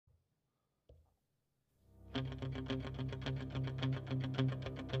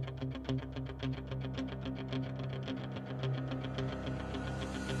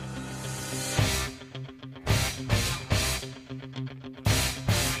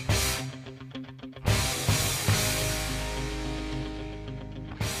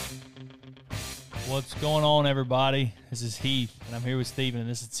What's going on, everybody? This is Heath, and I'm here with Steven, and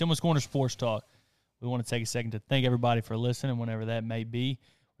this is Someone's Corner Sports Talk. We want to take a second to thank everybody for listening, whenever that may be.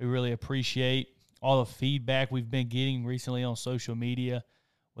 We really appreciate all the feedback we've been getting recently on social media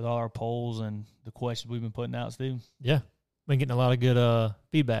with all our polls and the questions we've been putting out, Steven. Yeah, been getting a lot of good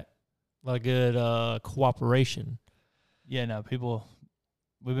feedback, a lot of good cooperation. Yeah, no,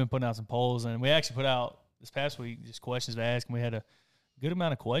 we've been putting out some polls, and we actually put out this past week just questions to ask, and we had a good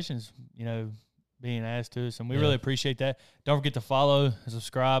amount of questions, being asked to us, and we really appreciate that. Don't forget to follow and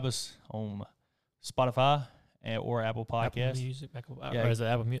subscribe us on Spotify or Apple Podcasts. Apple Music, or is it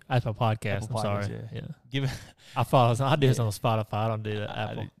Apple Podcasts? Apple I'm sorry. Yeah. I do this on Spotify. I don't do that.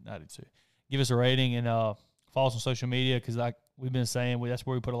 Apple. I do too. Give us a rating and follow us on social media because, like we've been saying, that's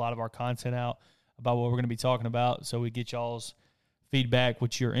where we put a lot of our content out about what we're going to be talking about. So we get y'all's feedback,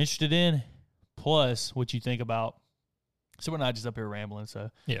 what you're interested in, plus what you think about. So we're not just up here rambling. So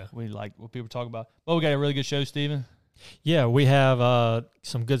yeah, we like what people talk about. But we got a really good show, Steven. Yeah, we have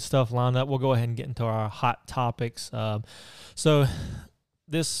some good stuff lined up. We'll go ahead and get into our hot topics. So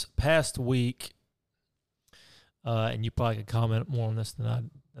this past week, and you probably could comment more on this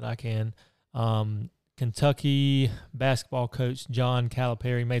than I can. Kentucky basketball coach John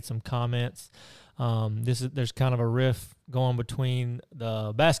Calipari made some comments. There's kind of a rift going between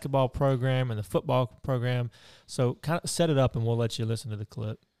the basketball program and the football program. So kind of set it up, and we'll let you listen to the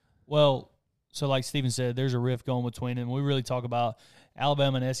clip. Well, so like Steven said, there's a rift going between them. We really talk about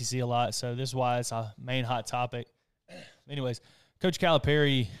Alabama and SEC a lot, so this is why it's a main hot topic. Anyways, Coach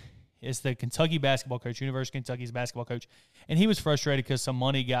Calipari is the Kentucky basketball coach, University of Kentucky's basketball coach, and he was frustrated because some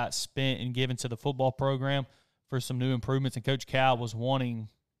money got spent and given to the football program for some new improvements, and Coach Cal was wanting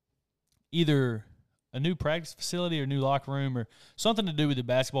either a new practice facility or new locker room or something to do with the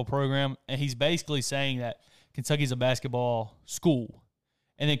basketball program, and he's basically saying that Kentucky's a basketball school.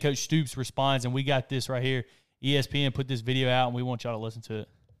 And then Coach Stoops responds, and we got this right here. ESPN put this video out, and we want y'all to listen to it.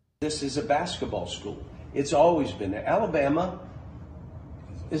 This is a basketball school. It's always been there. Alabama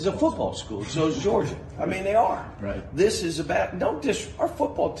is a football school. So is Georgia. I mean, they are. Right. This is our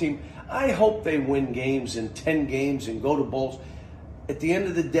football team. I hope they win games and 10 games and go to bowls. At the end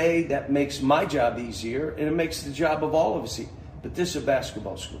of the day, that makes my job easier, and it makes the job of all of us easier. But this is a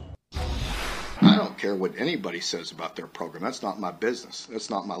basketball school. I don't care what anybody says about their program. That's not my business. That's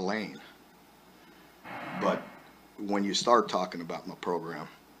not my lane. But when you start talking about my program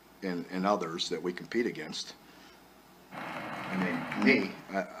and others that we compete against,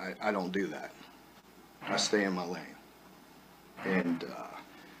 I don't do that. I stay in my lane. And,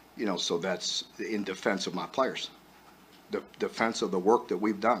 so that's in defense of my players, the defense of the work that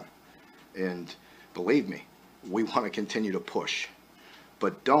we've done. And believe me, we want to continue to push.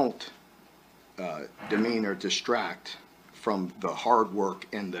 But don't demean or distract from the hard work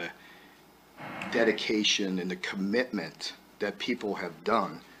and the dedication and the commitment that people have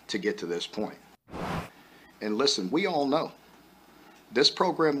done to get to this point. And listen, we all know this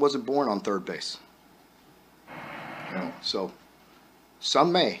program wasn't born on third base. So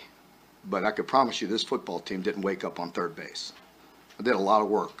some may, but I could promise you this football team didn't wake up on third base. I did a lot of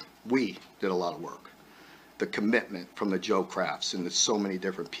work. We did a lot of work. The commitment from the Joe Crafts and so many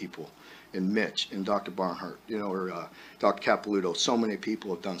different people, and Mitch and Dr. Barnhart, or Dr. Capilouto, so many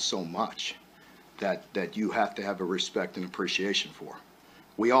people have done so much that you have to have a respect and appreciation for.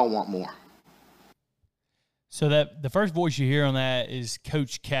 We all want more. So that the first voice you hear on that is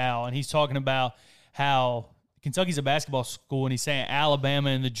Coach Cal, and he's talking about how Kentucky's a basketball school, and he's saying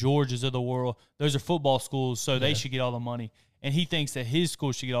Alabama and the Georgias of the world, those are football schools, so they should get all the money. And he thinks that his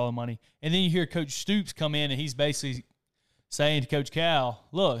school should get all the money. And then you hear Coach Stoops come in, and he's basically saying to Coach Cal,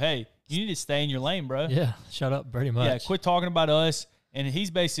 look, hey, you need to stay in your lane, bro. Yeah, shut up pretty much. Yeah, quit talking about us. And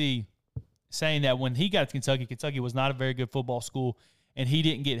he's basically saying that when he got to Kentucky, Kentucky was not a very good football school, and he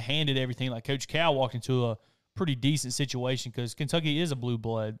didn't get handed everything. Like Coach Cal walked into a pretty decent situation because Kentucky is a blue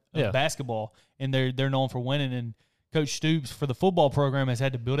blood of basketball, and they're known for winning. And Coach Stoops for the football program has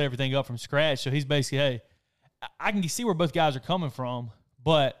had to build everything up from scratch. So he's basically, hey, I can see where both guys are coming from,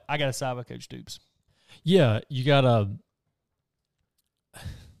 but I got to side with Coach Stoops. Yeah, you got to –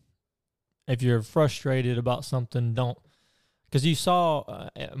 if you're frustrated about something, don't – because you saw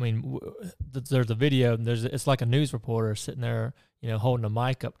there's a video, and it's like a news reporter sitting there, holding a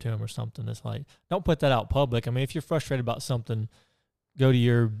mic up to him or something. It's like, don't put that out public. I mean, if you're frustrated about something, go to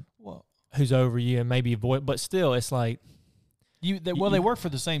your who's over you and maybe avoid. But still, it's like they work for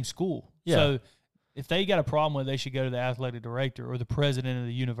the same school. Yeah. So if they got a problem with it, they should go to the athletic director or the president of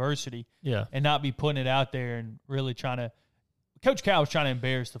the university. Yeah. And not be putting it out there and really trying to. Coach Cal was trying to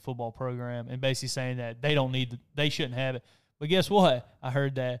embarrass the football program and basically saying that they shouldn't have it. But guess what? I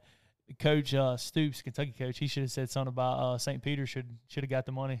heard that Coach Stoops, Kentucky coach, he should have said something about St. Peter should have got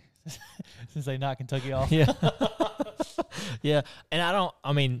the money since they knocked Kentucky off. Yeah. Yeah. And I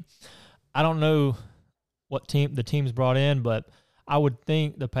don't know what the team's brought in, but I would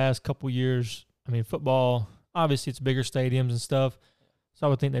think the past couple years, football, obviously it's bigger stadiums and stuff. So I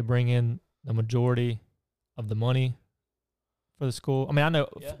would think they bring in the majority of the money for the school. I know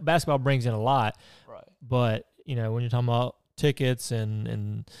basketball brings in a lot, right? But, when you're talking about tickets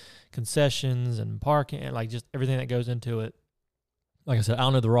and concessions and parking and, like, just everything that goes into it, like I said, I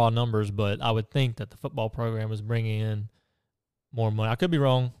don't know the raw numbers, but I would think that the football program is bringing in more money. I could be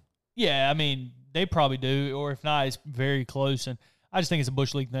wrong. Yeah, they probably do, or if not, it's very close. And I just think it's a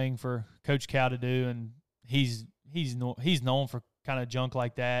Bush League thing for Coach Cal to do, and he's known for kind of junk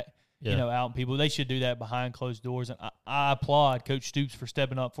like that, out in people. They should do that behind closed doors, and I applaud Coach Stoops for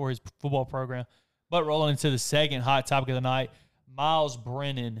stepping up for his football program. But rolling into the second hot topic of the night, Miles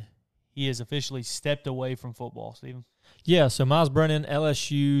Brennan, he has officially stepped away from football, Stephen. Yeah, so Miles Brennan,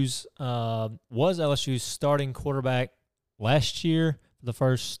 was LSU's starting quarterback last year for the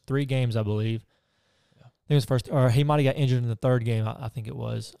first 3 games, I believe. Yeah. I think it was first, or he might have got injured in the 3rd game, I think it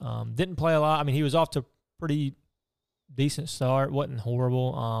was. Didn't play a lot. He was off to a pretty decent start, wasn't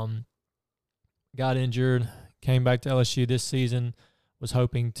horrible. Got injured, came back to LSU this season, was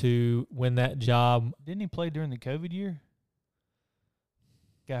hoping to win that job. Didn't he play during the COVID year?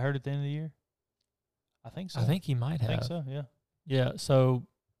 Got hurt at the end of the year? I think so. I think he might have. I think so, yeah. Yeah, so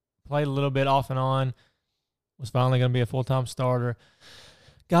played a little bit off and on, was finally going to be a full-time starter.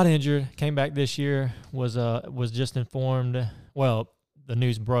 Got injured, came back this year, was just informed. Well, the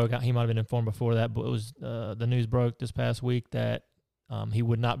news broke. He might have been informed before that, but it was the news broke this past week that he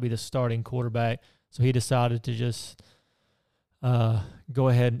would not be the starting quarterback. So he decided to just go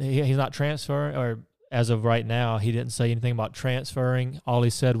ahead. He's not transferring, or as of right now, he didn't say anything about transferring. All he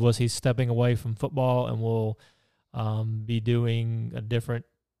said was he's stepping away from football and will be doing a different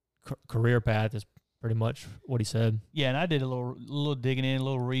career path. Is pretty much what he said. Yeah, and I did a little digging in, a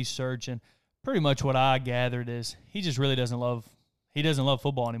little research, and pretty much what I gathered is he just really doesn't love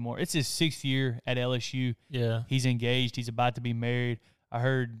football anymore. It's his 6th year at LSU. Yeah. He's engaged. He's about to be married. I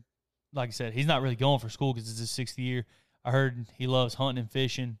heard, like I said, he's not really going for school because it's his 6th year. I heard he loves hunting and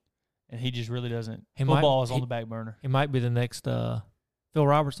fishing, and he just really doesn't. Football is on the back burner. He might be the next Phil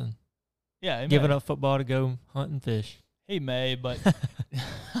Robertson. Yeah, giving up football to go hunt and fish. He may, but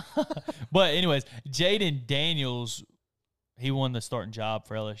but anyways, Jaden Daniels, he won the starting job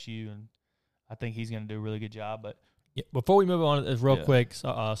for LSU, and I think he's going to do a really good job. But yeah, before we move on, real quick,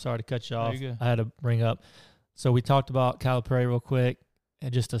 sorry to cut you off. I had to bring up. So we talked about Calipari real quick,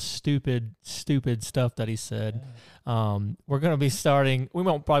 and just a stupid stuff that he said. Yeah. We're going to be starting. We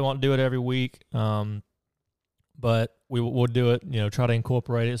probably won't do it every week, but we'll do it. Try to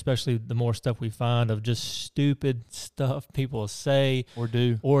incorporate it, especially the more stuff we find of just stupid stuff people say or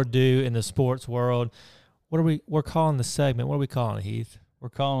do in the sports world. We're calling the segment. What are we calling it, Heath? We're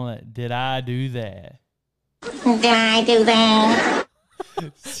calling it "Did I Do That?" Did I do that?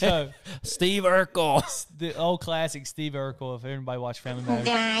 So, Steve Urkel, the old classic Steve Urkel. If anybody watched Family Matters,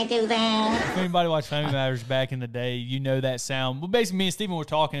 Did I do that? If anybody watched Family Matters back in the day, you know that sound. Well, basically, me and Steven were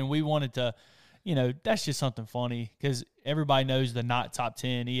talking, and we wanted to, that's just something funny because everybody knows the not top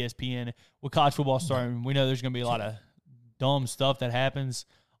 10 ESPN. With college football starting, we know there's going to be a lot of dumb stuff that happens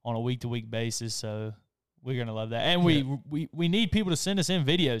on a week-to-week basis. So we're going to love that, and we need people to send us in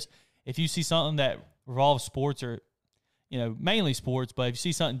videos if you see something that revolves sports or. Mainly sports, but if you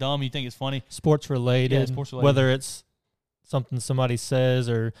see something dumb, you think it's funny. Sports related, whether it's something somebody says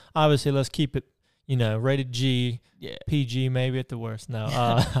or obviously let's keep it, rated G, PG maybe at the worst. No,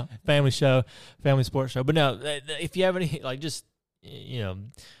 family sports show. But no, if you have any,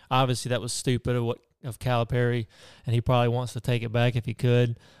 obviously that was stupid of Calipari, and he probably wants to take it back if he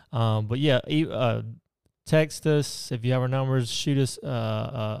could. But yeah, text us if you have our numbers. Shoot us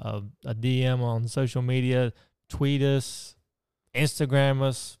a DM on social media. Tweet us, Instagram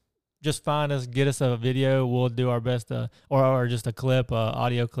us, just find us, get us a video. We'll do our best or just a clip,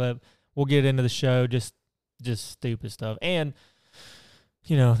 audio clip. We'll get into the show, just stupid stuff. And,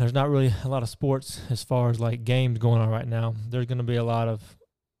 there's not really a lot of sports as far as like games going on right now. There's going to be a lot of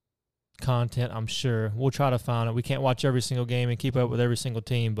content, I'm sure. We'll try to find it. We can't watch every single game and keep up with every single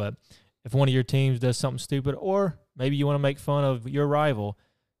team, but if one of your teams does something stupid or maybe you want to make fun of your rival,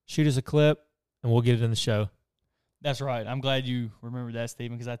 shoot us a clip and we'll get it in the show. That's right. I'm glad you remembered that,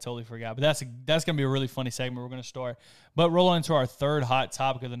 Stephen, because I totally forgot. But that's going to be a really funny segment we're going to start. But rolling into our third hot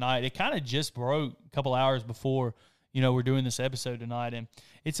topic of the night, it kind of just broke a couple hours before, we're doing this episode tonight. And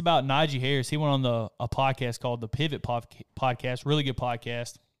it's about Najee Harris. He went on a podcast called the Pivot Podcast, really good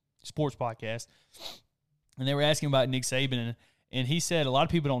podcast. sports podcast, and they were asking about Nick Saban, and he said a lot of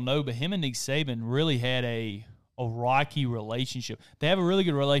people don't know, but him and Nick Saban really had a rocky relationship. They have a really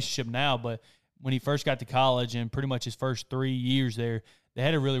good relationship now, but when he first got to college and pretty much his first 3 years there, they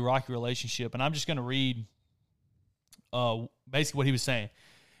had a really rocky relationship. And I'm just going to read basically what he was saying.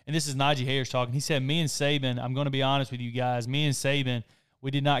 And this is Najee Harris talking. He said, me and Saban, I'm going to be honest with you guys, me and Saban,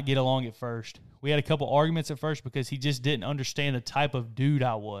 we did not get along at first. We had a couple arguments at first because he just didn't understand the type of dude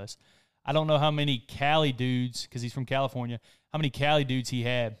I was. I don't know how many Cali dudes, because he's from California, how many Cali dudes he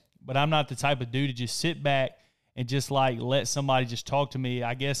had. But I'm not the type of dude to just sit back and just like let somebody just talk to me,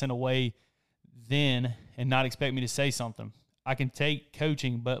 I guess, in a way then and not expect me to say something. I can take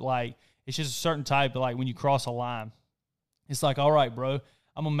coaching, but like it's just a certain type of like when you cross a line. It's like, all right, bro,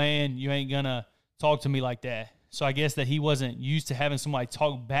 I'm a man. You ain't going to talk to me like that. So I guess that he wasn't used to having somebody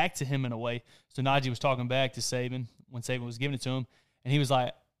talk back to him in a way. So Najee was talking back to Saban when Saban was giving it to him. And he was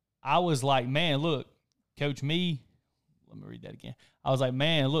like, I was like, man, look, coach me. Let me read that again. I was like,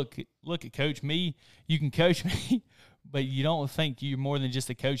 man, look at coach me. You can coach me, but you don't think you're more than just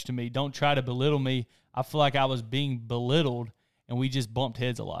a coach to me. Don't try to belittle me. I feel like I was being belittled, and we just bumped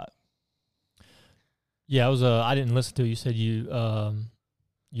heads a lot. Yeah, it was. I didn't listen to it. You said you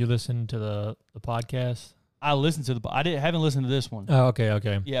listened to the podcast. I listened to haven't listened to this one. Oh,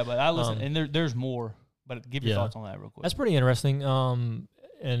 okay. Yeah, but I listened, and there's more. But give your thoughts on that real quick. That's pretty interesting. And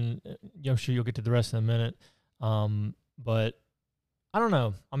I'm sure you'll get to the rest in a minute. But I don't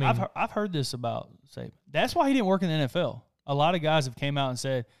know. I mean, I've heard this about Saban. That's why he didn't work in the NFL. A lot of guys have came out and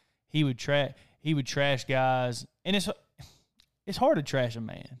said he would trash guys, and it's hard to trash a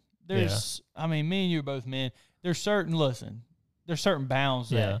man. I mean, me and you are both men. There's certain bounds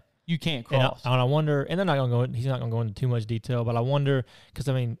that you can't cross. And I wonder, and he's not gonna go into too much detail, but I wonder because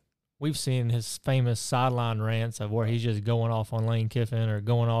I mean, we've seen his famous sideline rants of where he's just going off on Lane Kiffin or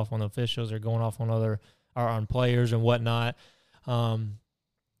going off on officials or going off on on players and whatnot. And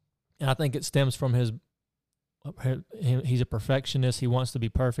I think it stems from he's a perfectionist. He wants to be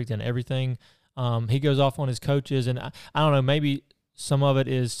perfect in everything. He goes off on his coaches, and I don't know, maybe some of it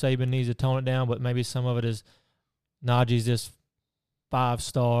is Saban needs to tone it down, but maybe some of it is Najee's this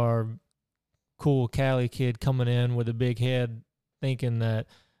 5-star cool Cali kid coming in with a big head thinking that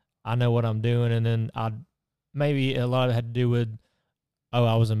I know what I'm doing, and then maybe a lot of it had to do with,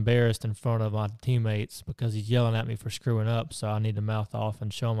 I was embarrassed in front of my teammates because he's yelling at me for screwing up, so I need to mouth off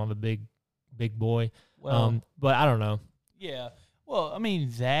and show him I'm a big boy. Well, but I don't know. Yeah. Well, I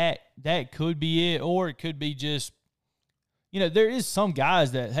mean, that could be it, or it could be just, there is some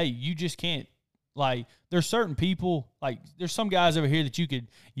guys that, hey, you just can't, like, there's certain people, like, there's some guys over here that you could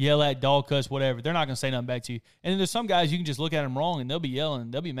yell at, dog cuss, whatever. They're not going to say nothing back to you. And then there's some guys you can just look at them wrong, and they'll be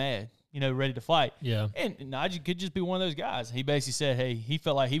yelling, they'll be mad, ready to fight. Yeah. And Najee could just be one of those guys. He basically said, hey, he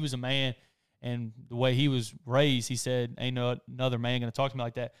felt like he was a man, and the way he was raised, he said, ain't no another man going to talk to me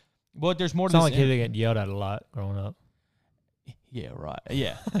like that. But there's more to this. Sound like he get yelled at a lot growing up. Yeah, right.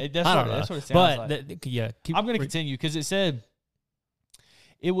 Yeah. That's what it sounds like. I'm going to continue because it said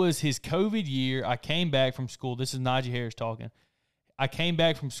it was his COVID year. I came back from school. This is Najee Harris talking. I came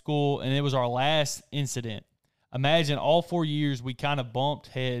back from school, and it was our last incident. Imagine all 4 years we kind of bumped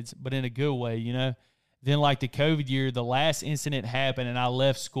heads, but in a good way, Then, like, the COVID year, the last incident happened, and I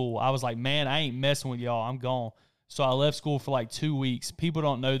left school. I was like, man, I ain't messing with y'all. I'm gone. So I left school for like 2 weeks. People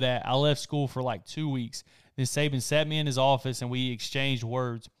don't know that. I left school for like 2 weeks. Then Saban sat me in his office, and we exchanged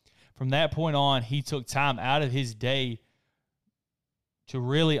words. From that point on, he took time out of his day to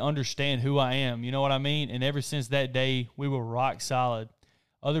really understand who I am. You know what I mean? And ever since that day, we were rock solid.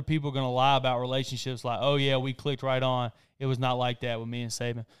 Other people are going to lie about relationships like, oh, yeah, we clicked right on. It was not like that with me and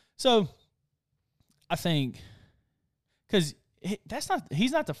Saban. So I think because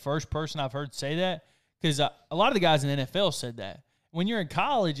he's not the first person I've heard say that. Because a lot of the guys in the NFL said that. When you're in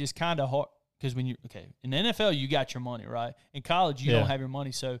college, it's kind of hard. Because in the NFL, you got your money, right? In college, you don't have your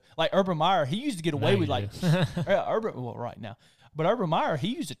money. So, like Urban Meyer, he used to get away with, like, right now. But Urban Meyer, he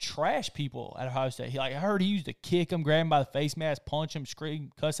used to trash people at Ohio State. I heard he used to kick them, grab them by the face mask, punch them,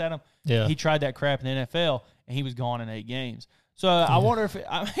 scream, cuss at them. Yeah. He tried that crap in the NFL, and he was gone in 8 games. So, I wonder if,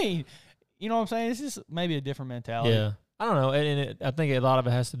 you know what I'm saying? This is maybe a different mentality. Yeah. I don't know. And I think a lot of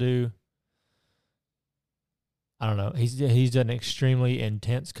it has to do, I don't know. He's an extremely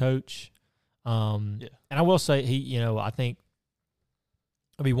intense coach. And I will say I think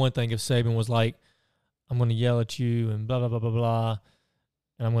it'd be one thing if Saban was like, I'm going to yell at you and blah, blah, blah, blah, blah,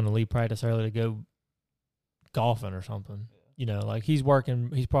 and I'm going to leave practice early to go golfing or something. Like he's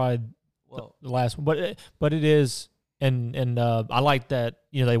working, he's probably the last one. But it is, and I like that,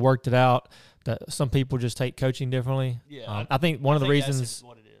 they worked it out, that some people just take coaching differently. Yeah. I think one of the reasons that's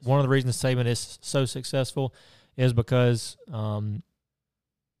what it is. one of the reasons Saban is so successful is because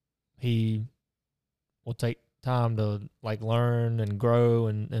he will take time to learn and grow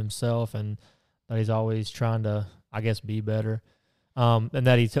and himself, and that he's always trying to, I guess, be better. And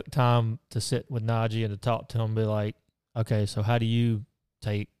that he took time to sit with Najee and to talk to him, be like, okay, so how do you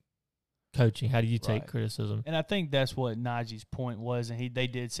take coaching? How do you take criticism? And I think that's what Najee's point was, and they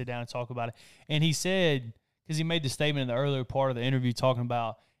did sit down and talk about it. And he said, because he made the statement in the earlier part of the interview talking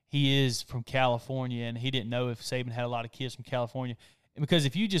about he is from California, and he didn't know if Saban had a lot of kids from California. And because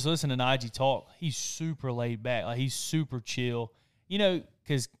if you just listen to Najee talk, he's super laid back. Like, he's super chill. You know,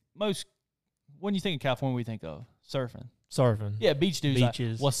 because when you think of California, what do you think of? Surfing. Yeah, beach dudes.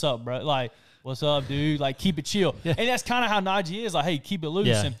 Beaches. Like, what's up, bro? Like, what's up, dude? Like, keep it chill. Yeah. And that's kind of how Najee is. Like, hey, keep it loose.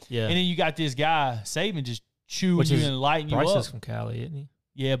 Yeah, and then you got this guy, Saban, just chewing you and lighting you up. Bryce is from Cali, isn't he?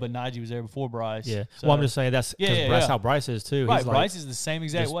 Yeah, but Najee was there before Bryce. Yeah. So, well, I'm just saying that's because how Bryce is, too. Right, He's Bryce is the same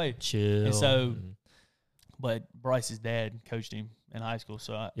exact way. Chill. And so, but Bryce's dad coached him in high school,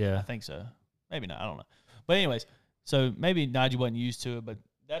 so I think so. Maybe not. I don't know. But anyways, so maybe Najee wasn't used to it, but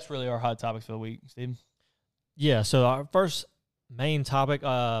that's really our hot topics for the week, Stephen. Yeah, so our first main topic,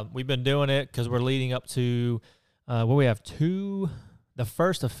 we've been doing it because we're leading up to we have the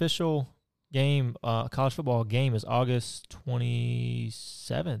first official game, college football game is August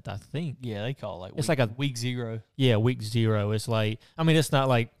 27th, I think. Yeah, they call it it's like a week 0. Yeah, week 0. It's like, I mean, it's not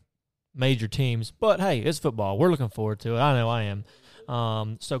like major teams, but hey, it's football. We're looking forward to it. I know I am.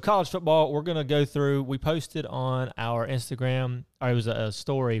 So college football, we're going to go through. We posted on our Instagram, or it was a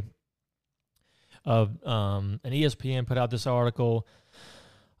story of an ESPN put out this article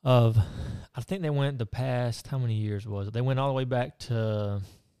of, I think they went the past, how many years was it? They went all the way back to,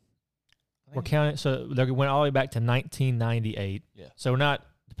 we're counting, so they went all the way back to 1998. Yeah. So not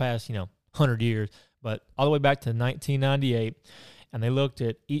the past, 100 years, but all the way back to 1998, and they looked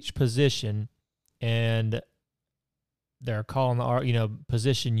at each position, and they're calling the,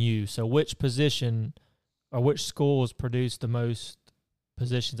 position U. So which position or which schools produce the most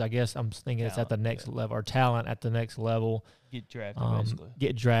positions? I guess I'm thinking talent, it's at the next level, or talent at the next level. Get drafted, basically.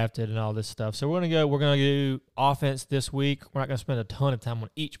 Get drafted and all this stuff. So we're gonna do offense this week. We're not gonna spend a ton of time on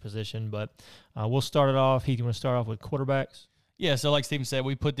each position, but we'll start it off. Heath, you want to start off with quarterbacks? Yeah. So like Stephen said,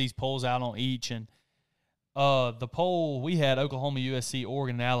 we put these polls out on each, and the poll we had Oklahoma, USC,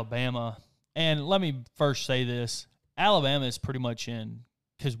 Oregon, and Alabama. And let me first say this: Alabama is pretty much in,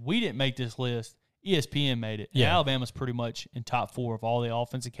 because we didn't make this list. ESPN made it. Yeah. Alabama's pretty much in top 4 of all the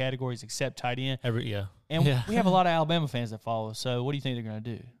offensive categories except tight end. And we have a lot of Alabama fans that follow. So what do you think they're going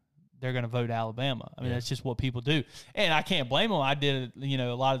to do? They're going to vote Alabama. I mean, that's just what people do. And I can't blame them. I did,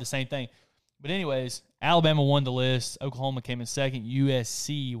 a lot of the same thing. But anyways, Alabama won the list. Oklahoma came in second.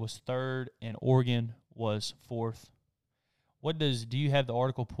 USC was third. And Oregon was fourth. Do you have the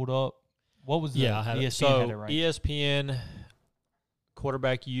article pulled up? What was the ESPN had it ranked? ESPN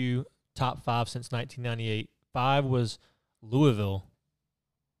quarterback U, top 5 since 1998. 5 was Louisville,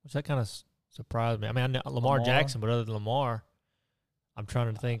 which that kind of surprised me. I mean, I know Lamar Jackson, but other than Lamar, I'm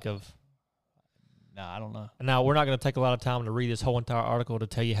trying to think of. No, I don't know. Now, we're not going to take a lot of time to read this whole entire article to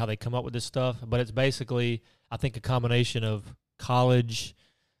tell you how they come up with this stuff, but it's basically, I think, a combination of college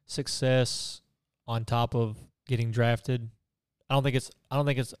success on top of getting drafted. I don't think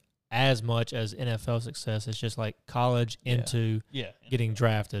it's as much as NFL success. It's just like college into getting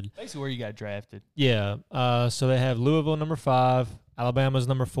drafted. Basically where you got drafted. Yeah. So they have Louisville number 5, Alabama's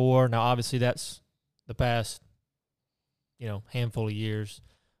number 4. Now, obviously, that's the past, handful of years.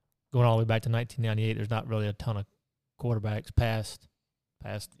 Going all the way back to 1998, there's not really a ton of quarterbacks past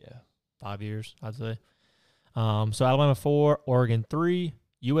 5 years, I'd say. So Alabama 4, Oregon 3,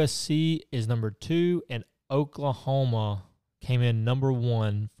 USC is number 2, and Oklahoma came in number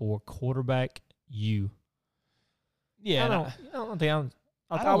 1 for quarterback U. Yeah,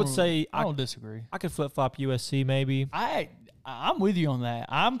 I would say I don't disagree. I could flip flop USC maybe. I'm with you on that.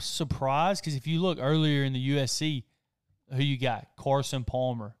 I'm surprised because if you look earlier in the USC, who you got? Carson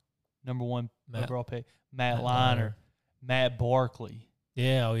Palmer, number 1 overall pick. Matt Leinart, Matt Barkley.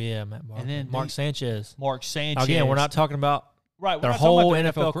 Yeah, Matt Barkley. And then Mark Sanchez. Again, we're not talking about their whole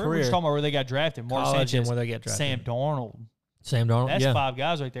NFL career. We're just talking about where they got drafted. Mark Sanchez, and where they get drafted. Sam Darnold. That's 5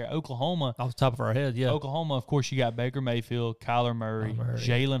 guys right there. Oklahoma. Off the top of our head, yeah. Oklahoma, of course, you got Baker Mayfield, Kyler Murray.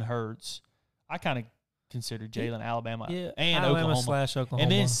 Jalen Hurts. I kind of consider Jalen Alabama and Alabama Oklahoma. /Oklahoma.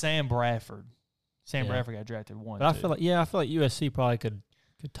 And then Sam Bradford. Bradford got drafted 1. But I feel like USC probably could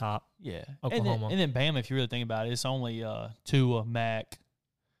top Oklahoma. And then Bama, if you really think about it, it's only Tua, Mac,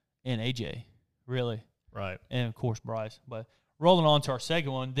 and AJ, really. Right. And, of course, Bryce. But rolling on to our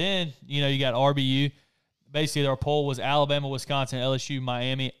second one, then, you got RBU. basically our poll was Alabama, Wisconsin, LSU,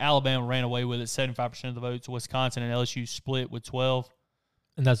 Miami. Alabama ran away with it, 75% of the votes. Wisconsin and LSU split with 12.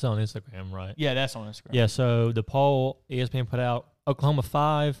 And that's on Instagram, right? Yeah, that's on Instagram. Yeah, so the poll ESPN put out Oklahoma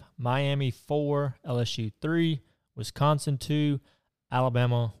 5, Miami 4, LSU 3, Wisconsin 2,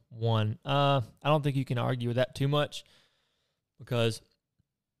 Alabama 1. I don't think you can argue with that too much because,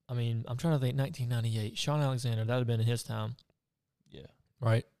 I mean, I'm trying to think 1998. Sean Alexander, that would have been in his time. Yeah.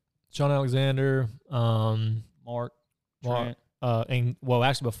 Right? Sean Alexander, Mark, Trent. and well,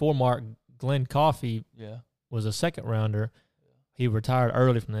 actually before Mark, Glenn Coffey was a second rounder. He retired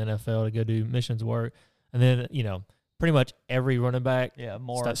early from the NFL to go do missions work. And then, pretty much every running back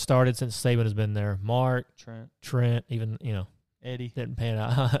that started since Saban has been there. Mark, Trent, even, Eddie. Didn't pan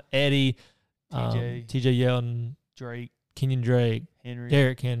out. Eddie, TJ. TJ Yeldon, Drake. Kenyon Drake, Henry.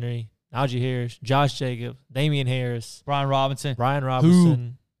 Derrick Henry, Najee Harris, Josh Jacobs, Damian Harris, Brian Robinson.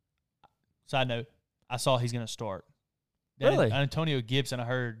 Side note, I saw he's going to start. Really? Antonio Gibson, I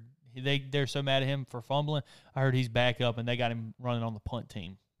heard they're so mad at him for fumbling. I heard he's back up, and they got him running on the punt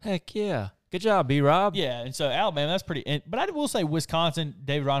team. Heck yeah. Good job, B-Rob. Yeah, and so Alabama, that's pretty. But I will say Wisconsin,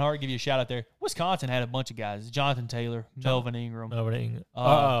 David Reinhardt, give you a shout out there. Wisconsin had a bunch of guys. Jonathan Taylor, Melvin Ingram. Melvin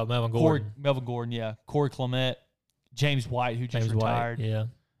Gordon. Melvin Gordon, yeah. Corey Clement, James White, who just retired. Yeah.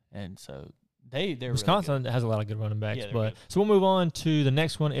 And so they're Wisconsin really has a lot of good running backs. Good. So we'll move on to the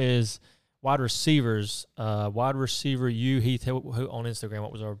next one is wide receivers. Wide receiver, Heath, who on Instagram,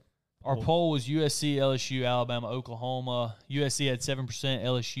 what was our poll was USC, LSU, Alabama, Oklahoma. USC had 7%,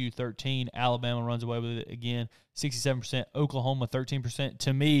 LSU 13%. Alabama runs away with it again, 67%. Oklahoma 13%.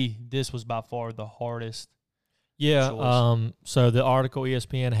 To me, this was by far the hardest. Yeah. So the article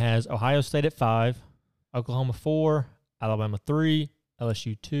ESPN has Ohio State at 5, Oklahoma 4, Alabama 3,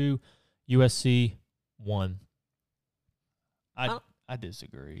 LSU 2, USC 1. I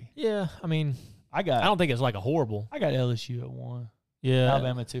disagree. Yeah, I mean, I don't think it's like a horrible. I got LSU at 1. Yeah,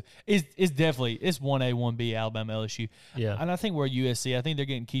 Alabama 2. It's definitely 1A, 1B, Alabama, LSU. Yeah, and I think we're USC. I think they're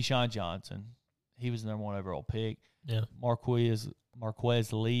getting Keyshawn Johnson. He was the number 1 overall pick. Yeah, Marquez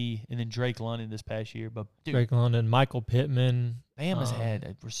Lee, and then Drake London this past year. But dude, Drake London, Michael Pittman. Bama's had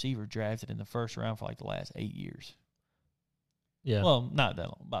a receiver drafted in the first round for like the last 8 years. Yeah, well, not that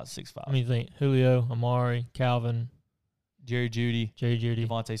long, about 6'5". I mean, think Julio, Amari, Calvin, Jerry Jeudy,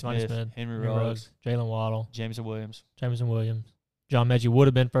 Devontae Smith, Henry Ruggs, Jalen Waddle, Jameson Williams. John Mechie would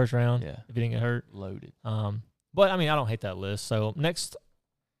have been first round if he didn't get hurt. Loaded. But I mean, I don't hate that list. So next,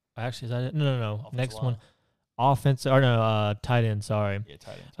 actually, is that it? No. Offensive Next line. one, tight end. Sorry. Yeah,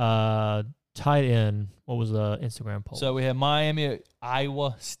 tight end. Tight end. What was the Instagram poll? So we had Miami,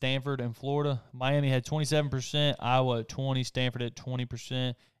 Iowa, Stanford, and Florida. Miami had 27%, Iowa at 20%, Stanford at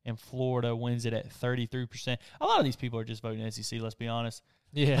 20%, and Florida wins it at 33%. A lot of these people are just voting SEC, let's be honest.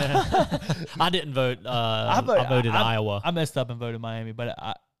 Yeah. I didn't vote. I voted Iowa. I messed up and voted Miami,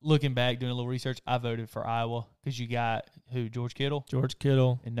 but looking back, doing a little research, I voted for Iowa because you got who? George Kittle,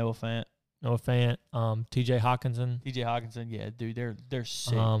 and Noah Fant. T.J. Hawkinson. Yeah, dude, they're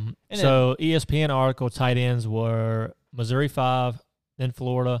sick. So ESPN article tight ends were Missouri 5, then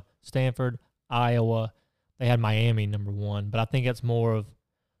Florida, Stanford, Iowa. They had Miami number 1, but I think it's more of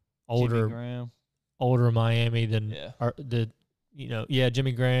older Miami than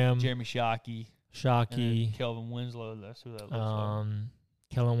Jimmy Graham, Jeremy Shockey, Kelvin Winslow. That's who that looks like.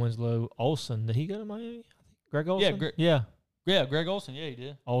 Kellen Winslow, Olsen. Did he go to Miami? Greg Olsen. Yeah, Greg Olsen. Yeah, he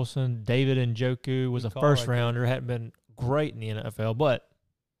did. Olsen, David Njoku was a first rounder. Hadn't been great in the NFL, but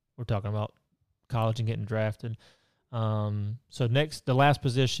we're talking about college and getting drafted. So next, the last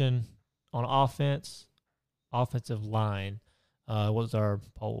position on offense, offensive line. What was our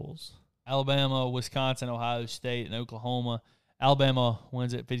polls? Alabama, Wisconsin, Ohio State, and Oklahoma. Alabama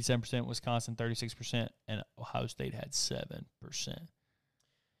wins at 57%, Wisconsin 36%, and Ohio State had 7%.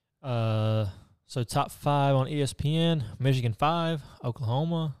 So top 5 on ESPN, Michigan 5,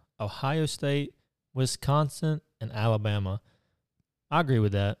 Oklahoma, Ohio State, Wisconsin, and Alabama. I agree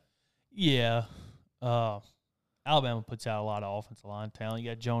with that. Yeah. Alabama puts out a lot of offensive line talent. You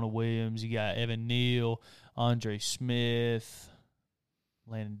got Jonah Williams, you got Evan Neal, Andre Smith,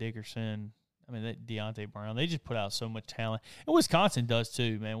 Landon Dickerson. I mean, Deontay Brown. They just put out so much talent. And Wisconsin does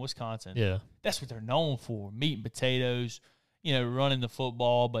too, man. Wisconsin. Yeah. That's what they're known for, meat and potatoes, running the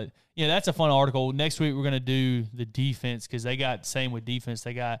football. But, that's a fun article. Next week we're going to do the defense because they got, same with defense,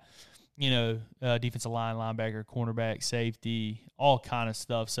 they got, defensive line, linebacker, cornerback, safety, all kind of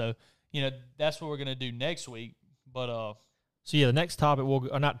stuff. So, that's what we're going to do next week. But the next topic,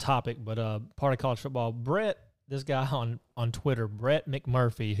 part of college football, Brett, this guy on Twitter, Brett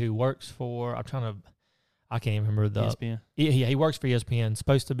McMurphy, who works for, I can't even remember the ESPN. He works for ESPN.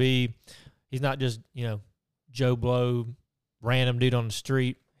 Supposed to be, he's not just Joe Blow, random dude on the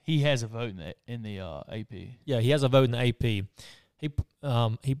street. He has a vote in the AP. Yeah, he has a vote in the AP.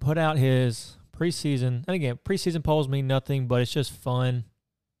 He put out his preseason, and again, preseason polls mean nothing, but it's just fun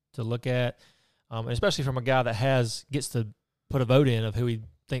to look at, especially from a guy that gets to put a vote in of who he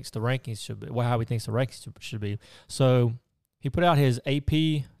thinks the rankings should be, how he thinks the rankings should be. So he put out his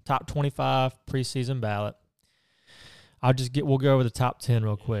AP top 25 preseason ballot. We'll go over the top 10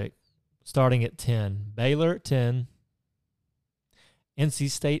 real quick. Starting at 10, Baylor at 10, NC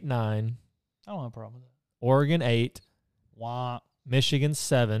State 9, I don't have a problem with that. Oregon 8, Wah. Michigan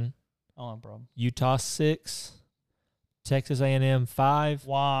 7, I don't have a problem. Utah 6, Texas A&M 5,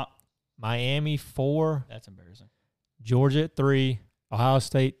 Wah. Miami 4, That's embarrassing. Georgia at 3, Ohio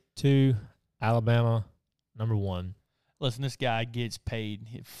State 2, Alabama number 1. Listen, this guy gets paid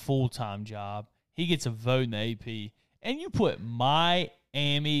his full-time job. He gets a vote in the AP. And you put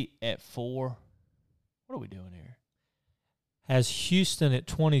Miami at 4. What are we doing here? Has Houston at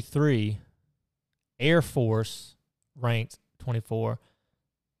 23, Air Force ranked 24,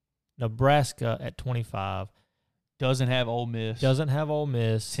 Nebraska at 25. Doesn't have Ole Miss. Doesn't have Ole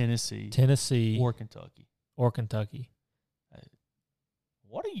Miss, Tennessee. Or Kentucky.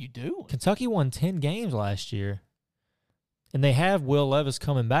 What are you doing? Kentucky won 10 games last year. And they have Will Levis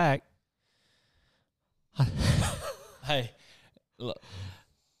coming back. Hey, look,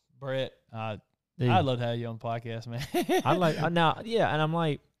 Brett, I'd love to have you on the podcast, man. And I'm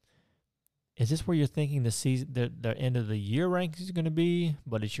like, is this where you're thinking the end of the year rankings is going to be?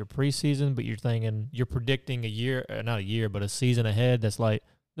 But it's your preseason, but you're predicting a season ahead. That's like,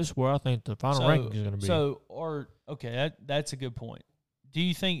 this is where I think the final rankings is going to be. That's a good point.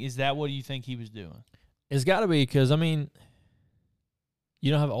 Is that what you think he was doing? It's got to be because, I mean,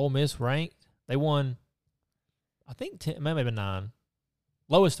 you don't have Ole Miss ranked. They won, I think, 10, maybe 9.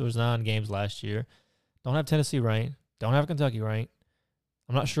 Lowest was 9 games last year. Don't have Tennessee ranked. Don't have Kentucky ranked.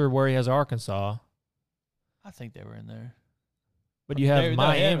 I'm not sure where he has Arkansas. I think they were in there. But you have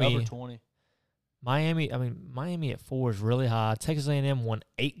Miami. Over 20. Miami at 4 is really high. Texas A&M won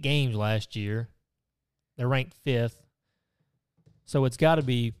 8 games last year. They're ranked 5th. So it's got to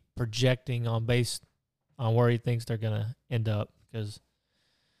be projecting based on where he thinks they're going to end up. Because,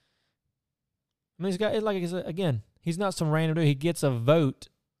 he's got, like I said, again, he's not some random dude. He gets a vote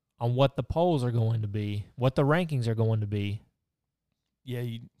on what the polls are going to be, what the rankings are going to be. Yeah,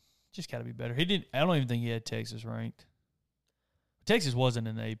 you just got to be better. I don't even think he had Texas ranked. Texas wasn't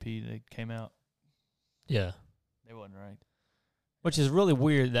in the AP that came out. Yeah. They wasn't ranked. Which is really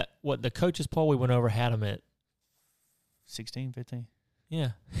weird that what the coaches poll we went over had him at 16, 15.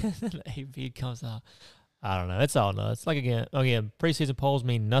 Yeah. The AP comes out. I don't know. It's all nuts. Like, again, preseason polls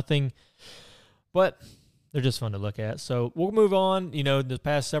mean nothing, but they're just fun to look at. So we'll move on. The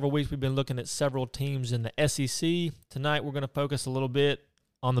past several weeks we've been looking at several teams in the SEC. Tonight we're going to focus a little bit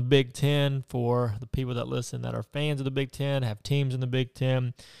on the Big Ten for the people that listen that are fans of the Big Ten, have teams in the Big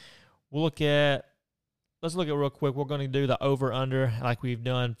Ten. Let's look at real quick. We're going to do the over-under like we've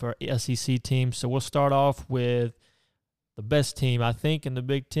done for SEC teams. So we'll start off with the best team, I think, in the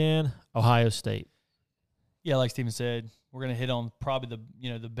Big Ten, Ohio State. Yeah, like Steven said, we're going to hit on probably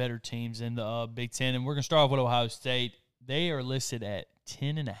the better teams in the Big Ten, and we're going to start off with Ohio State. They are listed at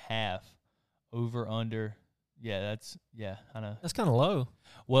 10.5 over/under. Yeah, I know. That's kind of low.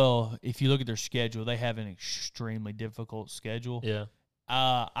 Well, if you look at their schedule, they have an extremely difficult schedule. Yeah.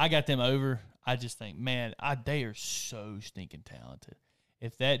 I got them over. I just think, man, they are so stinking talented.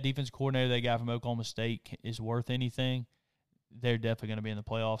 If that defense coordinator they got from Oklahoma State is worth anything, they're definitely going to be in the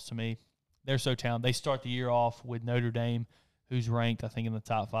playoffs to me. They're so talented. They start the year off with Notre Dame, who's ranked, I think, in the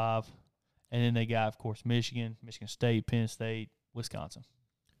top 5. And then they got, of course, Michigan State, Penn State, Wisconsin.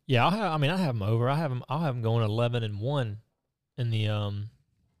 Yeah, I have them over. I'll have them going 11-1 in the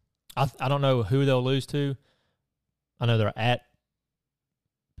I don't know who they'll lose to. I know they're at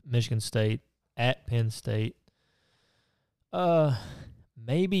Michigan State, at Penn State.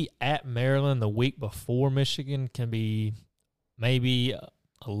 Maybe at Maryland the week before Michigan can be maybe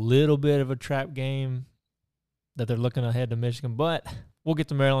a little bit of a trap game that they're looking ahead to Michigan, but we'll get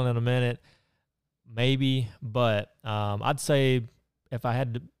to Maryland in a minute. Maybe, but I'd say if I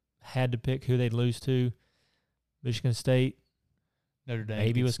had to pick who they'd lose to, Michigan State, Notre Dame,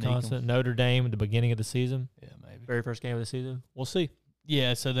 maybe Wisconsin, Notre Dame at the beginning of the season. Yeah, maybe. Very first game of the season. We'll see.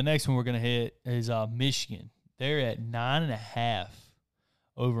 Yeah, so the next one we're going to hit is Michigan. They're at 9.5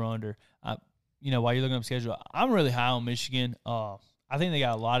 over/under. While you're looking up schedule, I'm really high on Michigan. I think they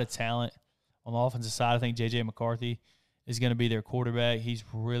got a lot of talent on the offensive side. I think J.J. McCarthy is going to be their quarterback. He's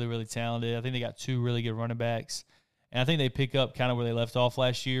really, really talented. I think they got 2 really good running backs. And I think they pick up kind of where they left off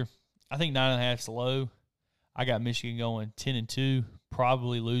last year. I think 9.5 is low. I got Michigan going 10-2,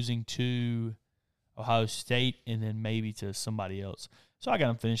 probably losing to Ohio State and then maybe to somebody else. So I got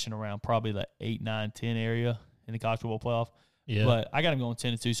them finishing around probably the 8, 9, 10 area in the college football playoff. Yeah. But I got them going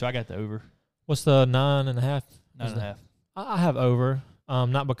 10-2, so I got the over. What's the 9.5? 9.5. I have over.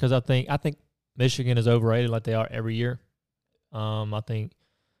 Not because I think Michigan is overrated like they are every year. I think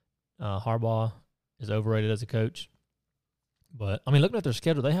Harbaugh is overrated as a coach. But I mean, looking at their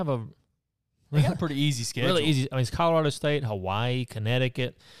schedule, they have a pretty easy schedule. really easy. I mean, it's Colorado State, Hawaii,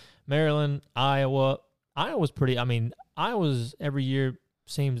 Connecticut, Maryland, Iowa. Iowa's pretty. I mean, Iowa's every year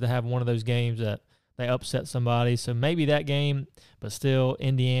seems to have one of those games that they upset somebody. So maybe that game, but still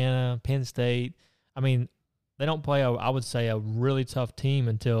Indiana, Penn State. I mean, they don't play, I would say, a really tough team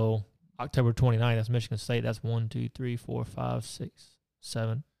until October 29th. That's Michigan State. That's 1, 2, 3, 4, 5, 6,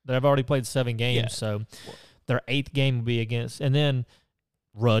 7. They've already played 7 games, Yeah. so their 8th game will be against, and then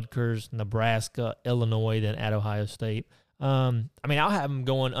Rutgers, Nebraska, Illinois, then at Ohio State. I mean, I'll have them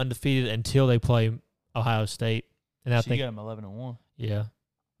going undefeated until they play Ohio State, and I So think you got them 11-1. yeah,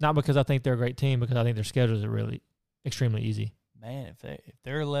 not because I think they're a great team, because I think their schedules are really extremely easy. Man, if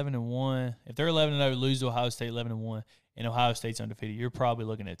they're 11-1, if they're 11-0, lose to Ohio State 11-1, and Ohio State's undefeated, you're probably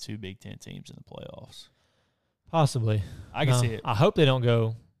looking at 2 Big Ten teams in the playoffs. Possibly, I can see it. I hope they don't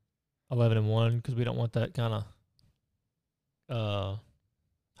go 11-1 because we don't want that kind of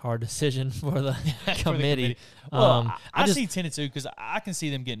hard decision for the committee. Well, I just see 10-2 because I can see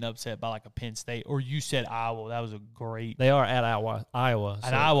them getting upset by like a Penn State, or you said Iowa. That was a great. they are at Iowa. At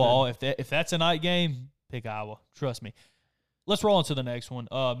so Iowa, if that's a night game, pick Iowa. Trust me. Let's roll into the next one.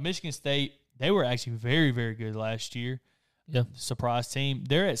 Michigan State, they were actually very, very good last year. Yeah. Surprise team.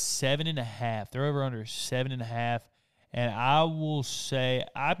 They're at 7.5. They're over under 7.5. And I will say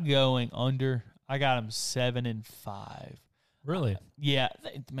I'm going under. I got them 7-5. really, Yeah,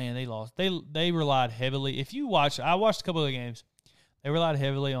 they lost. They relied heavily. If you watch, I watched a couple of the games. They relied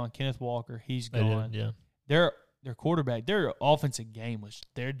heavily on Kenneth Walker. He's they gone. did, yeah. Their quarterback, their offensive game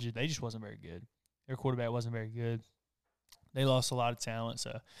they just wasn't very good. Their quarterback wasn't very good. They lost a lot of talent,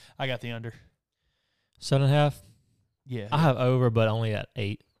 so I got the under. 7.5. Yeah, I have over, but only at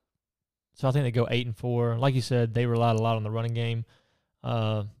 8. So I think they go 8-4. Like you said, they relied a lot on the running game.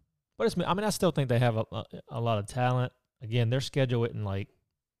 But I still think they have a lot of talent. Again, their schedule isn't like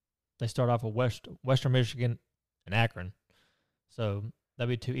they start off with Western Michigan and Akron, so that'll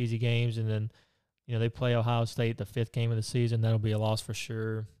be 2 easy games, and then they play Ohio State the 5th game of the season. That'll be a loss for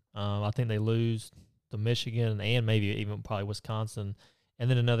sure. I think they lose to Michigan and maybe even probably Wisconsin, and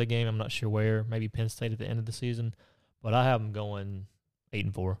then another game I'm not sure where, maybe Penn State at the end of the season. But I have them going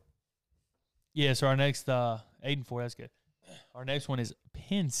 8-4. Yeah, so our next 8-4, that's good. Our next one is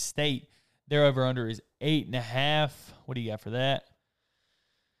Penn State. Their over-under is 8.5. What do you got for that?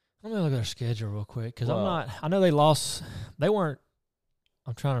 Let me look at their schedule real quick because I know they lost. They weren't.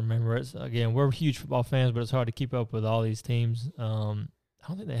 I'm trying to remember. Again, we're huge football fans, but it's hard to keep up with all these teams. I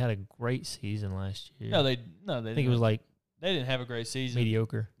don't think they had a great season last year. No, they I think it was like they didn't have a great season.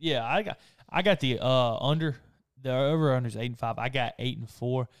 mediocre. Yeah, I got the under. The over-under is 8.5. I got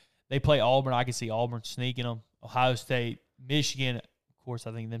 8-4. They play Auburn. I can see Auburn sneaking them. Ohio State, Michigan. Of course,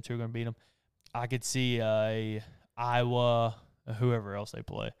 I think them two are going to beat them. I could see Iowa, whoever else they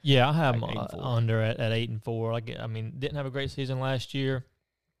play. Yeah, I have Like them 8-4. under at 8-4. I mean, didn't have a great season last year.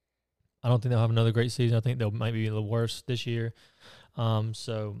 I don't think they'll have another great season. I think they'll might be the worst this year.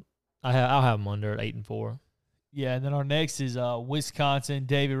 So I'll have them under at 8-4. Yeah, and then our next is Wisconsin.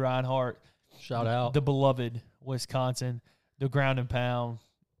 David Reinhardt. Shout out. The beloved Wisconsin. The ground and pound,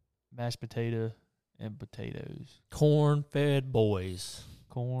 mashed potato and potatoes. Corn-fed boys.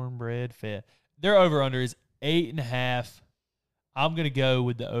 Cornbread fed. Their over-under is 8.5. I'm going to go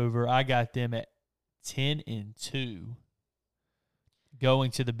with the over. I got them at 10-2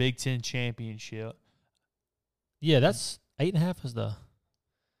 going to the Big Ten championship. Yeah, that's 8.5 is the.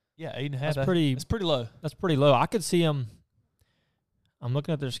 Yeah, 8.5. That's pretty. That's pretty low. That's pretty low. I could see them. I'm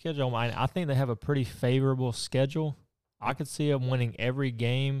looking at their schedule. I think they have a pretty favorable schedule. I could see them winning every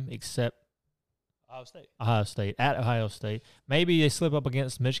game except Ohio State at Ohio State. Maybe they slip up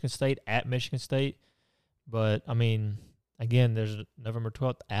against Michigan State at Michigan State, but I mean, again, there's November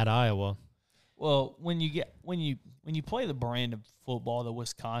 12th at Iowa. Well, when you play the brand of football that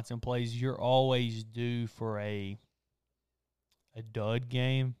Wisconsin plays, you're always due for a dud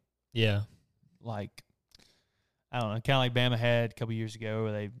game. Yeah. Like, I don't know, kind of like Bama had a couple years ago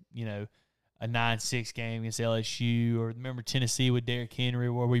where they, a 9-6 game against LSU, or remember Tennessee with Derrick Henry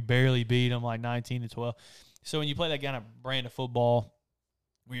where we barely beat them like 19-12. So when you play that kind of brand of football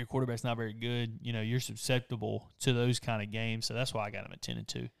where your quarterback's not very good, you're susceptible to those kind of games. So that's why I got them at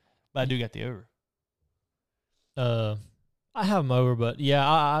 10-2. But I do got the over. I have them over, but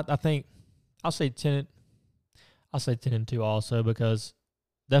yeah, I think I'll say 10. I'll say 10-2 also because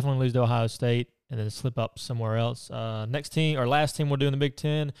definitely lose to Ohio State and then slip up somewhere else. Next team or last team we'll do in the Big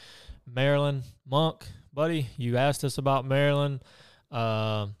Ten, Maryland. Monk, buddy, you asked us about Maryland.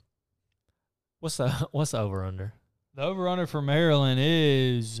 What's the over under? The over under for Maryland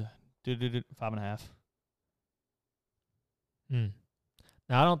is 5.5. Now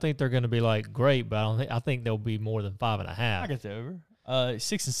I don't think they're going to be like great, but I think they'll be more than 5.5. I get the over.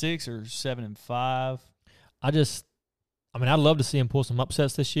 6-6 or 7-5. I'd love to see him pull some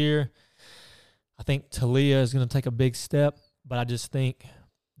upsets this year. I think Talia is going to take a big step, but I just think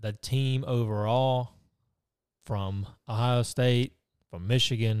the team overall from Ohio State, from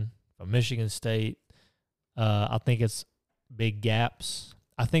Michigan State, I think it's big gaps.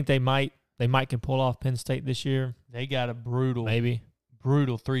 I think they might can pull off Penn State this year. They got a brutal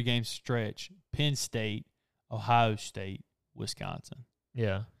 3-game stretch. Penn State, Ohio State, Wisconsin.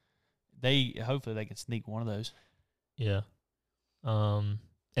 Yeah. Hopefully they can sneak one of those. Yeah. And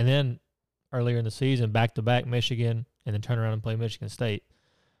then earlier in the season, back-to-back Michigan, and then turn around and play Michigan State.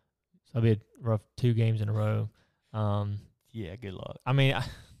 So it'll be a rough 2 games in a row. Yeah, good luck. I mean,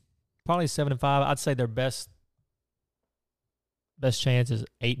 probably 7-5. I'd say their best chance is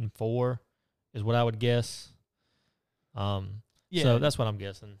 8-4 is what I would guess. Yeah. So that's what I'm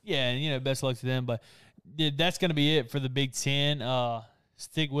guessing. Yeah, and, best luck to them. But that's going to be it for the Big Ten.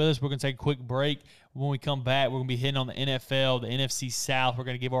 Stick with us. We're going to take a quick break. When we come back, we're going to be hitting on the NFL, the NFC South. We're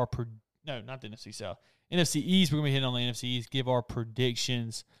going to give our not the NFC South. NFC East, we're going to be hitting on the NFC East, give our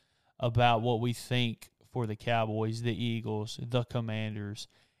predictions about what we think for the Cowboys, the Eagles, the Commanders,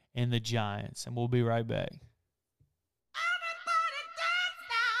 and the Giants. And we'll be right back.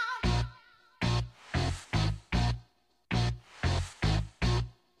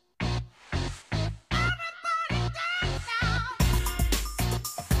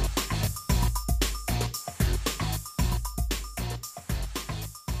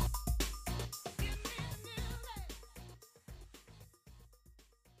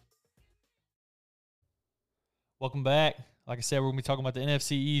 Welcome back. Like I said, we're going to be talking about the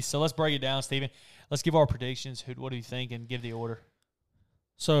NFC East. So let's break it down, Steven. Let's give our predictions. What do you think? And give the order.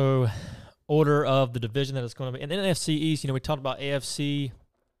 So, order of the division that it's going to be. In the NFC East, we talked about AFC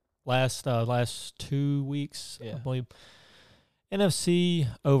last 2 weeks, Yeah. I believe. NFC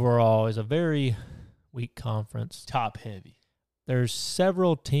overall is a very weak conference. Top heavy. There's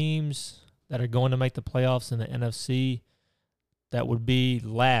several teams that are going to make the playoffs in the NFC that would be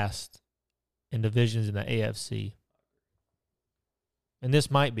last in divisions in the AFC. And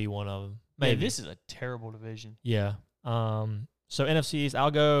this might be one of them. Maybe. Yeah, this is a terrible division. Yeah. So NFC East,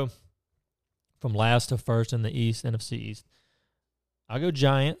 I'll go from last to first in the East, NFC East. I'll go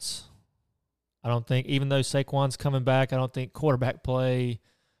Giants. I don't think, even though Saquon's coming back, I don't think quarterback play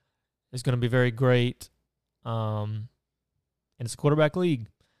is going to be very great. And it's a quarterback league.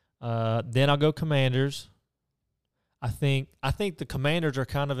 Then I'll go Commanders. I think the Commanders are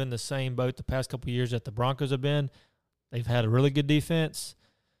kind of in the same boat the past couple of years that the Broncos have been. They've had a really good defense.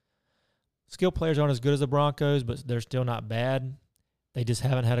 Skill players aren't as good as the Broncos, but they're still not bad. They just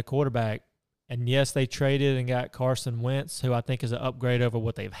haven't had a quarterback. And, yes, they traded and got Carson Wentz, who I think is an upgrade over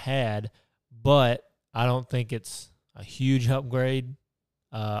what they've had, but I don't think it's a huge upgrade.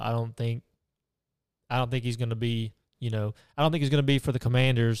 I don't think he's going to be, I don't think he's going to be for the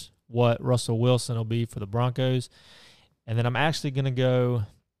Commanders what Russell Wilson will be for the Broncos. And then I'm actually going to go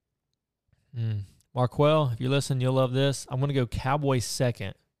Marquell, if you listen, you'll love this. I'm going to go Cowboys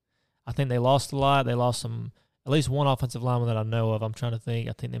second. I think they lost a lot. They lost at least one offensive lineman that I know of. I'm trying to think.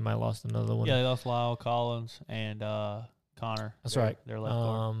 I think they might have lost another one. Yeah, they lost Lyle Collins and Connor. That's right. Their left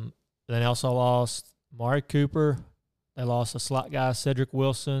guard. Then they also lost Mari Cooper. They lost a slot guy, Cedric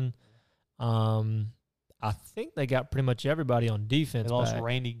Wilson. I think they got pretty much everybody on defense. They lost back.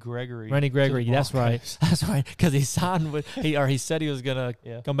 Randy Gregory. That's right. That's right. Because he signed with he said he was gonna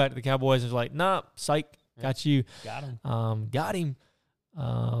come back to the Cowboys. And was like, nah, psych, got you. Got him.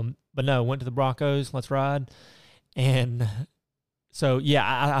 But no, went to the Broncos. Let's ride. And so yeah,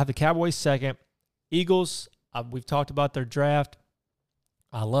 I have the Cowboys second. Eagles. We've talked about their draft.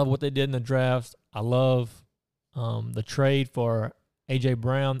 I love what they did in the draft. I love the trade for A.J.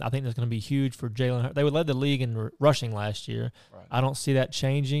 Brown. I think that's going to be huge for Jalen Hurts. They led the league in rushing last year. Right. I don't see that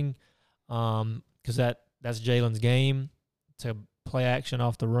changing because that's Jalen's game, to play action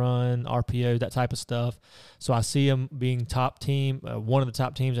off the run, RPO, that type of stuff. So I see him being top team, one of the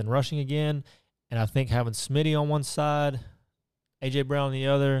top teams in rushing again. And I think having Smitty on one side, A.J. Brown on the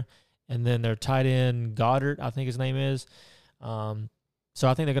other, and then their tight end, Goddard, I think his name is. So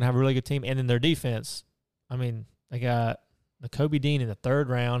I think they're going to have a really good team. And then their defense, I mean, they got the Kobe Dean in the 3rd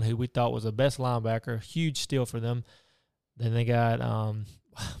round, who we thought was the best linebacker. Huge steal for them. Then they got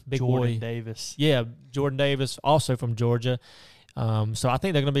big Jordan boy Davis. Yeah, Jordan Davis, also from Georgia. So I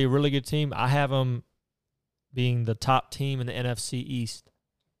think they're going to be a really good team. I have them being the top team in the NFC East.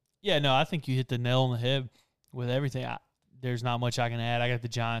 Yeah, no, I think you hit the nail on the head with everything. There's not much I can add. I got the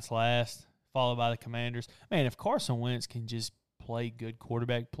Giants last, followed by the Commanders. Man, if Carson Wentz can just play good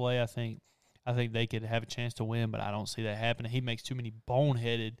quarterback play, I think they could have a chance to win, but I don't see that happening. He makes too many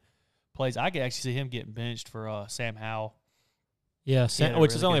boneheaded plays. I could actually see him getting benched for Sam Howell. Yeah,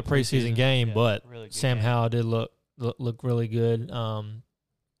 which is only a preseason game, yeah, but really Sam game. Howell did look really good.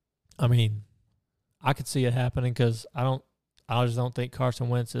 I mean, I could see it happening because I just don't think Carson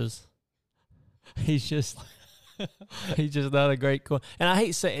Wentz is. He's just not a great quarterback. And I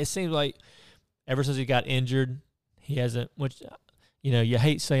hate saying it seems like ever since he got injured, he hasn't. Which you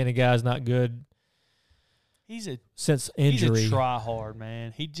hate saying a guy's not good. Since injury. He's a try hard,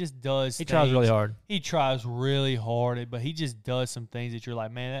 man. He just does. He tries really hard. He tries really hard, but he just does some things that you're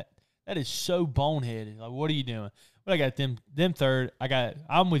like, man, that is so boneheaded. Like, what are you doing? But I got them 3rd.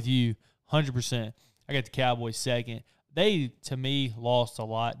 I'm with you 100%. I got the Cowboys 2nd. They, to me, lost a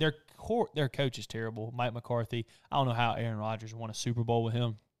lot. Their coach is terrible, Mike McCarthy. I don't know how Aaron Rodgers won a Super Bowl with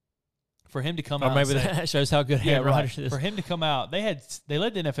him. For him to come out, or maybe that shows how good Aaron Rodgers is. For him to come out, they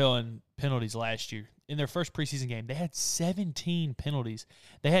led the NFL in penalties last year. In their first preseason game, they had 17 penalties.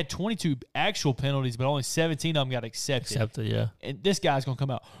 They had 22 actual penalties, but only 17 of them got accepted. Yeah. And this guy's going to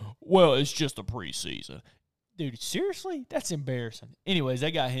come out, well, it's just a preseason. Dude, seriously? That's embarrassing. Anyways,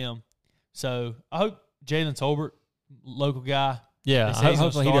 they got him. So I hope Jalen Tolbert, local guy. Yeah,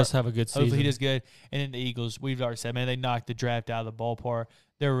 hopefully he does have a good season. Hopefully he does good. And then the Eagles, we've already said, man, they knocked the draft out of the ballpark.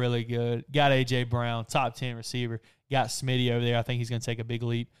 They're really good. Got A.J. Brown, top 10 receiver. Got Smitty over there. I think he's going to take a big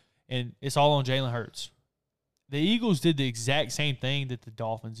leap. And it's all on Jalen Hurts. The Eagles did the exact same thing that the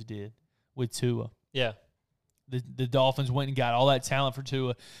Dolphins did with Tua. Yeah. The Dolphins went and got all that talent for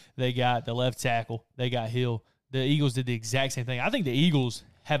Tua. They got the left tackle. They got Hill. The Eagles did the exact same thing. I think the Eagles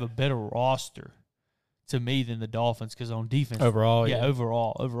have a better roster to me than the Dolphins because on defense. Overall, yeah.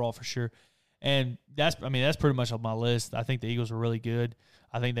 Overall for sure. And that's pretty much on my list. I think the Eagles are really good.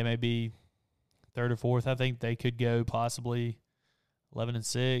 I think they may be 3rd or 4th. I think they could go possibly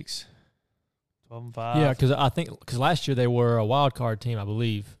 11-6, 12-5. Yeah, because last year they were a wild card team, I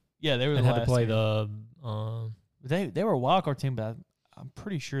believe. Yeah, they were. And the had to last play team. They were a wild card team, but I'm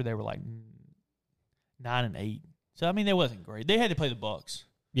pretty sure they were like 9-8. So I mean, they wasn't great. They had to play the Bucs.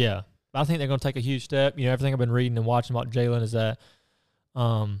 Yeah, I think they're going to take a huge step. Everything I've been reading and watching about Jalen is that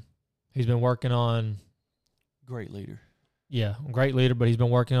he's been working on great leader. Yeah, great leader, but he's been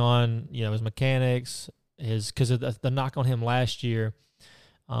working on his mechanics. Because the knock on him last year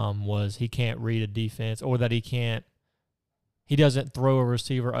was he can't read a defense, or that he doesn't throw a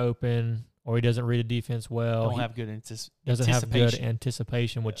receiver open, or he doesn't read a defense well. Doesn't have good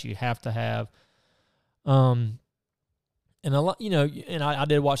anticipation, which you have to have. And a lot, and I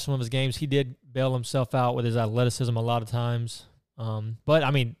did watch some of his games. He did bail himself out with his athleticism a lot of times. But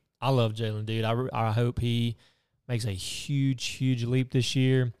I mean, I love Jalen, dude. I hope he makes a huge leap this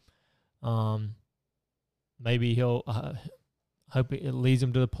year. Maybe he'll hope it leads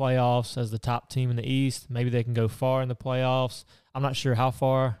them to the playoffs as the top team in the East. Maybe they can go far in the playoffs. I'm not sure how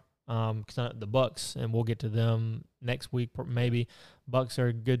far. Because the Bucs, and we'll get to them next week. Maybe Bucs are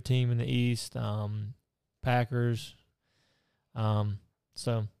a good team in the East. Packers.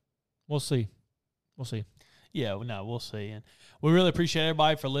 So we'll see. Yeah, no, we'll see. And we really appreciate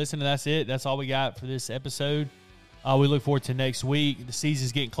everybody for listening. That's it. That's all we got for this episode. We look forward to next week. The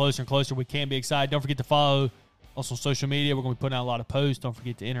season's getting closer and closer. We can't be excited. Don't forget to follow us on social media. We're going to be putting out a lot of posts. Don't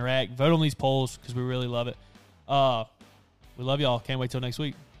forget to interact. Vote on these polls because we really love it. We love y'all. Can't wait till next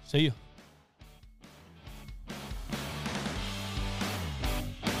week. See you.